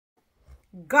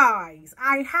Guys,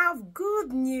 I have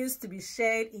good news to be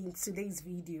shared in today's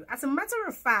video. As a matter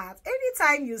of fact,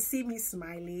 anytime you see me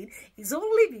smiling, it's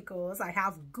only because I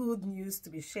have good news to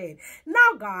be shared.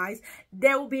 Now guys,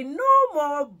 there will be no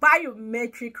more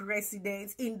biometric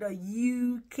residents in the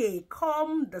UK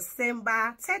come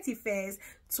December 31st,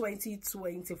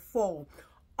 2024.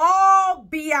 All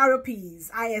BRPs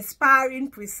are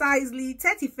expiring precisely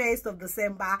 31st of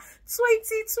December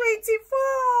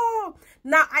 2024.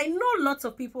 Now, I know lots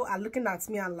of people are looking at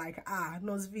me and like,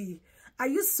 Nosvi, are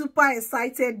you super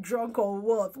excited, drunk, or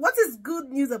what? What is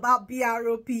good news about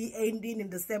BRP ending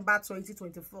in December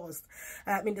 2024?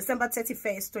 In December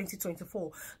 31st,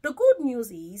 2024. The good news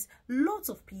is lots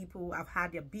of people have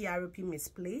had their BRP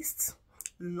misplaced,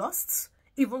 lost,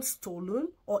 even stolen,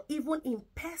 or even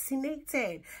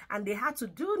impersonated, and they had to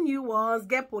do new ones,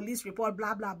 get police report,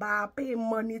 blah blah blah, pay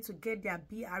money to get their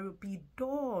BRP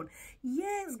done.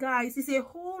 Yes guys, it's a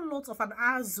whole lot of an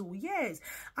azu. Yes,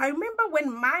 I remember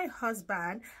when my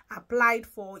husband applied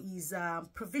for his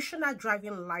provisional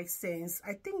driving license.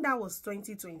 I think that was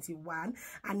 2021,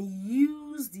 and he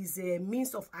used his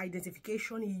means of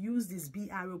identification. He used his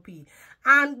BRP,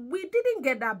 and we didn't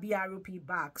get that BRP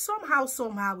back. Somehow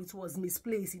it was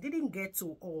misplaced. It didn't get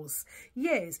to us.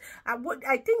 Yes, I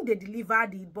think they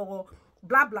delivered it, but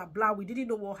blah blah blah, we didn't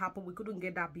know what happened. We couldn't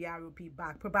get that BRP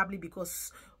back, probably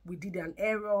because we did an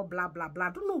error, blah blah blah.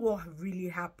 I don't know what really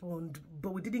happened,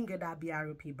 but we didn't get that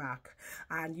BRP back.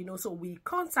 And you know, so we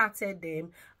contacted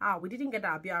them. We didn't get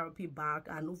our BRP back,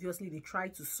 and obviously they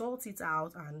tried to sort it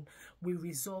out, and we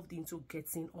resolved into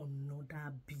getting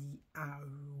another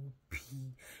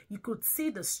BRP. You could see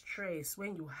the stress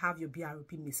when you have your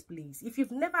BRP misplaced. If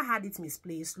you've never had it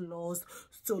misplaced, lost,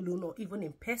 stolen, or even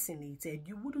impersonated,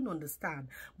 you wouldn't understand.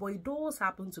 But it does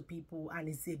happen to people, and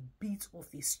it's a bit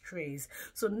of a stress.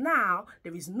 So now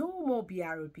there is no more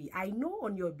BRP. I know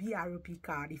on your BRP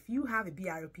card, if you have a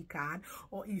BRP card,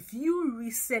 or if you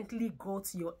recently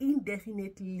got your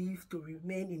indefinite leave to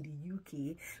remain in the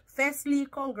UK, firstly,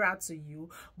 congrats to you.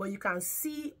 But you can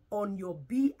see on your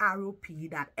BRP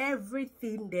that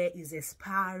everything there is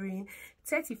expiring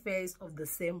 31st of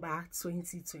December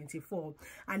 2024.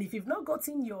 And if you've not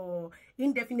gotten your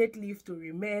indefinite leave to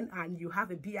remain and you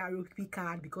have a BRP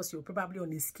card because you're probably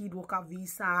on a skilled worker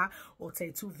visa or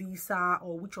Tier 2 visa,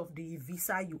 or which of the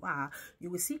visa you are, you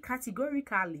will see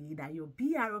categorically that your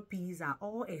BRPs are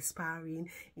all expiring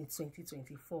in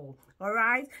 2024. All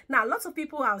right, now lots of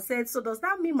people have said, so does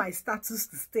that mean my status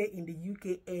to stay in the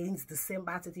UK ends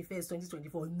December 31st,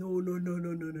 2024? No,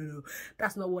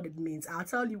 that's not what it means. I'll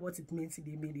tell you what it means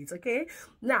in a minute. Okay,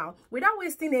 now without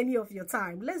wasting any of your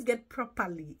time, let's get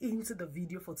properly into the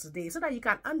video for today so that you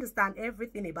can understand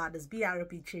everything about this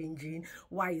BRP changing,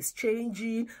 why it's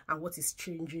changing, and what it's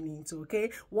changing into. Okay,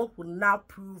 what will now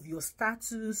prove your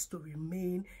status to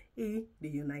remain in the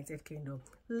United Kingdom.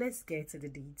 Let's get to the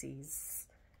details.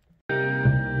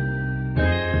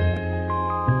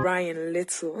 Ryan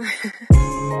Little.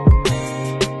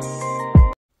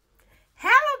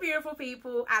 Beautiful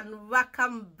people, and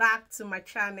welcome back to my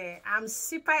channel. I'm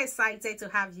super excited to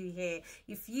have you here.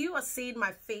 If you are seeing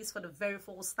my face for the very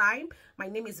first time, my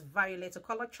name is Violet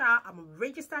Okolocha. I'm a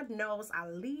registered nurse. I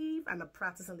live and I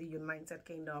practice in the United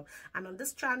Kingdom, and on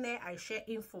this channel I share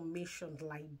information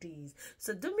like this.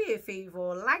 So do me a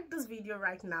favor, like this video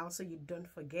right now so you don't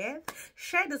forget.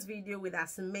 Share this video with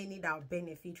as many that will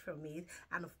benefit from it,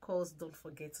 and of course don't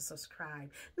forget to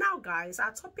subscribe. Now guys,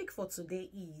 our topic for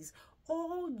today is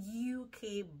all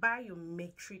UK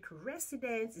biometric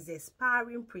residence is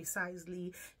expiring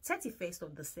precisely 31st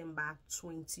of December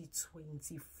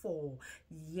 2024.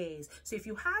 Yes, so if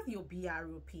you have your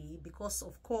BRP, because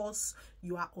of course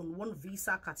you are on one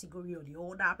visa category or the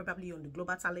other, probably on the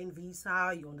global talent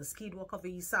visa, you're on the skilled worker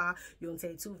visa, you're on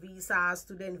Tier 2 visa,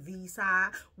 student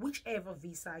visa, whichever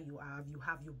visa you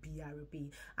have your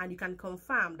BRP, and you can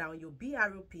confirm that on your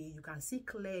BRP you can see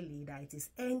clearly that it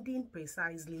is ending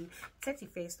precisely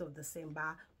 31st of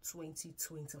December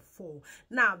 2024.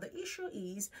 Now the issue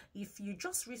is, if you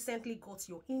just recently got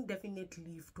your indefinite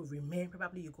leave to remain,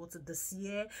 probably you got it this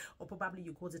year or probably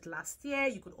you got it last year,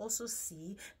 you could also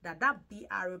see that that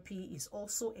BRP is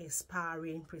also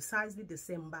expiring precisely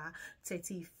December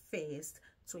 31st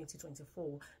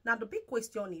 2024. Now, the big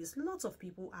question is, lots of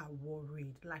people are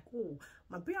worried, like, oh,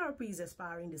 my BRP is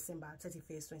expiring December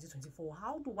 31st, 2024.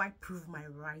 How do I prove my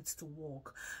right to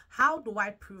work? How do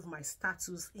I prove my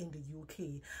status in the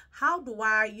UK? How do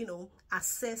I,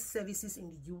 access services in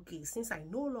the UK since I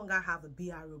no longer have a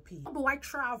BRP? How do I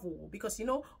travel? Because,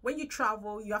 when you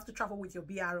travel, you have to travel with your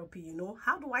BRP,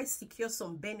 How do I secure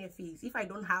some benefits if I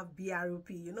don't have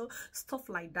BRP? Stuff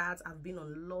like that have been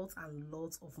on lots and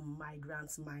lots of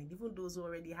migrants' mind, even those who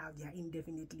already have their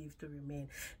indefinite leave to remain.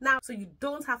 Now, so you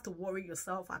don't have to worry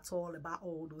yourself at all about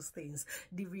all those things.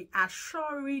 The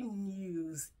reassuring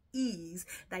news is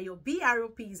that your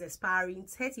BRP is expiring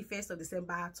 31st of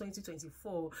December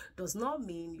 2024 does not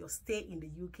mean your stay in the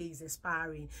UK is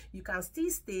expiring. You can still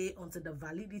stay until the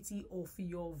validity of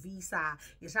your visa.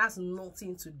 It has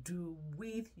nothing to do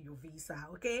with your visa,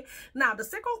 okay? Now, the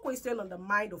second question on the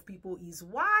mind of people is,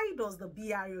 why does the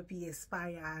BRP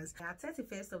expires at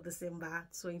 31st of December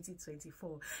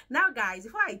 2024? Now, guys,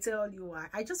 before I tell you why,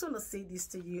 I just want to say this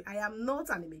to you. I am not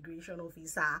an immigration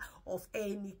officer of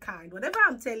any kind. Whatever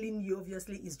I'm telling you,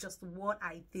 obviously, is just what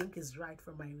I think is right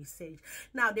from my research.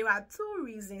 Now, there are two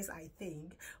reasons I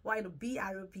think why the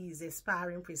BRP is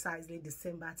expiring precisely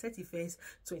December 31st,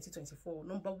 2024.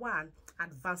 Number one,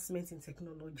 advancement in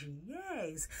technology.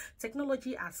 Yes,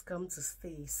 technology has come to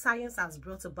stay. Science has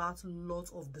brought about lots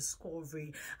of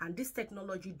discovery, and this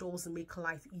technology does make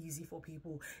life easy for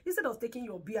people. Instead of taking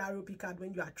your BRP card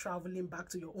when you are traveling back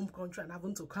to your home country and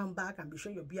having to come back and be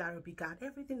showing your BRP card,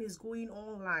 everything is going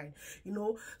online,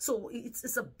 So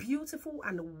it's a beautiful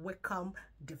and welcome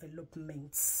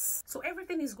development. So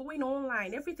everything is going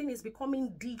online, everything is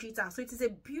becoming digital. So it is a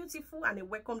beautiful and a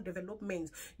welcome development.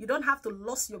 You don't have to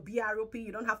lose your BRP,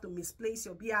 you don't have to misplace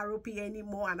your BRP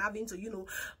anymore, and having to,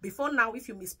 before now, if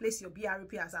you misplace your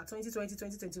BRP as at 2020,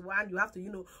 2021, you have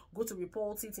to, go to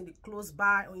report it in the close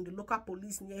by or in the local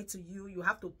police near to you. You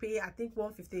have to pay, I think,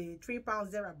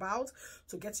 £153 thereabout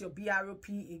to get your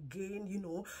BRP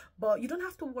again, but you don't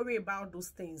have to worry about those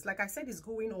things. Like I said, it's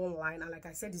going online, and like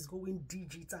I said, it's going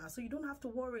digital, so you don't have to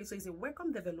worry. So it's a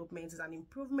welcome development, it's an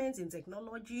improvement in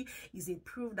technology, it's a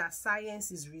proof that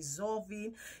science is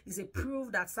resolving, it's a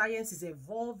proof that science is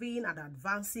evolving and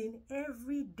advancing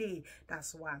every day.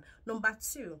 That's one. Number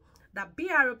two, that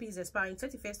BRP is expiring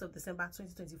 31st of December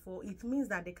 2024. It means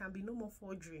that there can be no more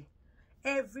forgery.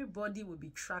 Everybody will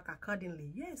be tracked accordingly.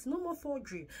 Yes, no more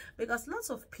forgery, because lots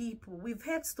of people, we've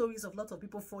heard stories of lots of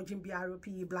people forging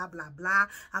BRP, blah blah blah,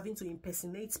 having to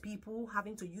impersonate people,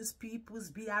 having to use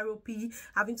people's BRP,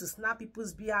 having to snap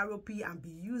people's BRP and be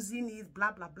using it,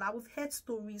 blah blah blah. We've heard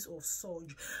stories of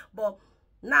such, but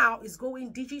now it's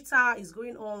going digital, it's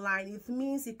going online. It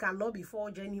means it cannot be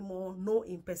forged anymore. No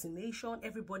impersonation.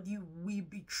 Everybody will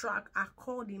be tracked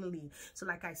accordingly. So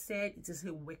like I said, it is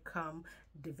a welcome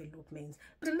development.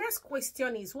 The next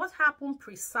question is, what happened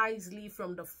precisely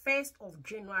from the 1st of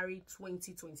January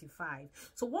 2025?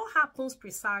 So what happens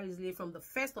precisely from the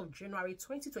 1st of January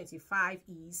 2025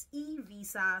 is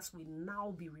e-visas will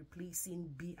now be replacing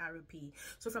BRP.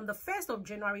 So from the 1st of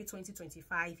January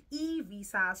 2025,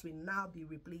 e-visas will now be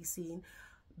replacing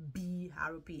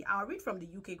BRP. I'll read from the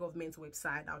UK government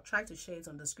website. I'll try to share it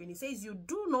on the screen. It says, you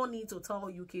do not need to tell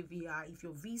UKVI if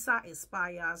your visa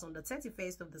expires on the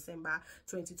 31st of December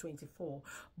 2024,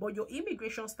 but your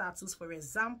immigration status, for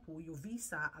example, your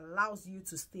visa allows you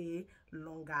to stay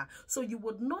longer. So you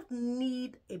would not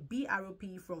need a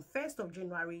BRP from 1st of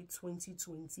January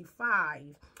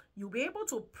 2025. You'll be able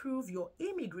to prove your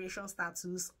immigration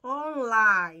status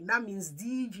online. That means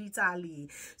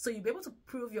digitally. So you'll be able to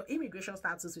prove your immigration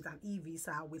status with an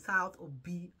e-visa without a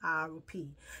BRP.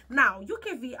 Now,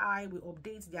 UKVI will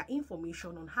update their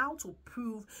information on how to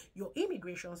prove your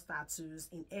immigration status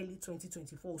in early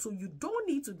 2024. So you don't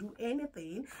need to do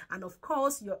anything. And of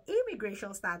course, your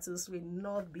immigration status will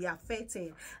not be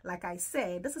affected. Like I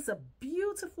said, this is a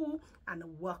beautiful and a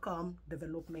welcome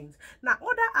development. Now,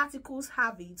 other articles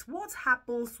have it. What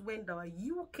happens when the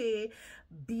UK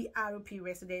BRP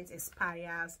residence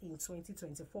expires in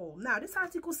 2024? Now, this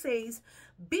article says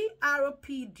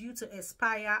BRP due to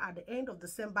expire at the end of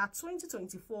December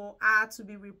 2024 are to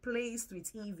be replaced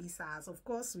with e-visas. Of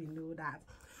course, we know that.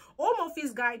 Home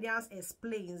Office guidance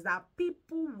explains that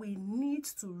people will need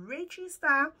to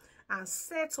register and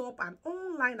set up an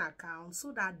online account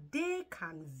so that they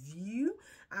can view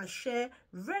and share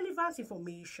relevant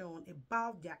information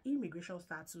about their immigration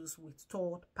status with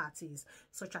third parties,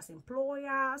 such as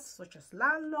employers, such as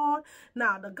landlord.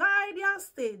 Now, the guidance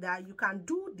states that you can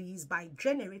do this by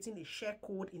generating a share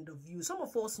code in the view. Some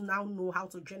of us now know how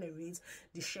to generate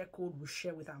the share code we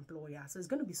share with employers. So it's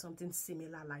going to be something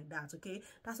similar like that, okay?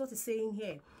 That's what it's saying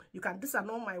here. You can, these are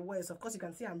not my words. Of course, you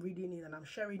can see I'm reading it and I'm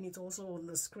sharing it also on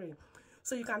the screen.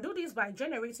 So you can do this by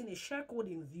generating a share code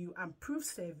in view and proof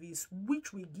service,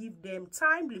 which will give them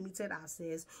time-limited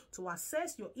access to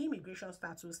access your immigration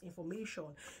status information.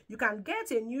 You can get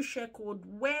a new share code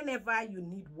whenever you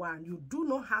need one. You do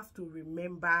not have to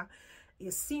remember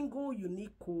a single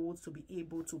unique code to be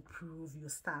able to prove your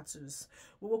status.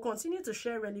 We will continue to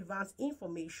share relevant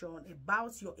information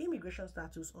about your immigration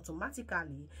status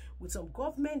automatically with some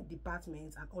government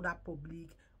departments and other public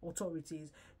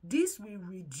authorities. This will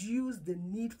reduce the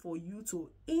need for you to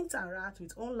interact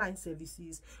with online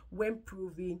services when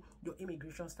proving your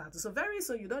immigration status. So very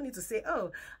soon you don't need to say,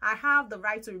 oh, I have the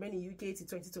right to remain in UK till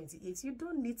 2028. You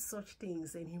don't need such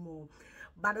things anymore.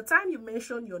 By the time you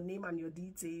mention your name and your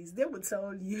details, they will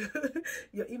tell you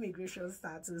your immigration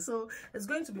status. So it's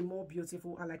going to be more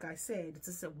beautiful. And like I said, it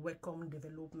is a welcome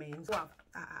development. Well,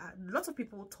 lots of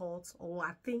people thought or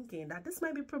are thinking that this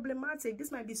might be problematic,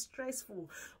 this might be stressful,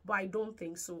 but I don't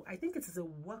think so. I think it is a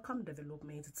welcome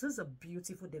development. It is a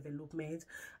beautiful development.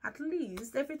 At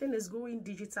least everything is going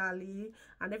digitally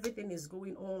and everything is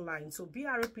going online. So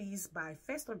BRPs by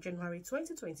 1st of January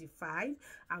 2025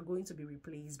 are going to be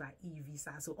replaced by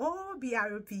e-visa. So all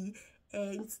BRP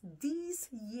ends this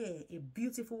year, a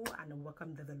beautiful and a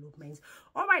welcome development.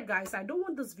 All right, guys, I don't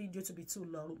want this video to be too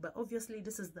long, but obviously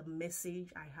this is the message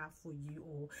I have for you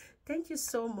all. Thank you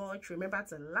so much. Remember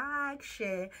to like,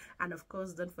 share, and of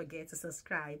course don't forget to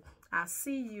subscribe. I'll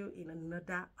see you in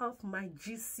another of my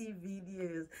juicy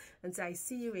videos. Until I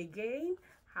see you again,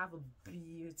 have a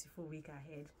beautiful week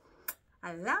ahead.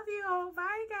 I love you all.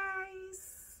 Bye,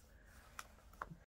 guys.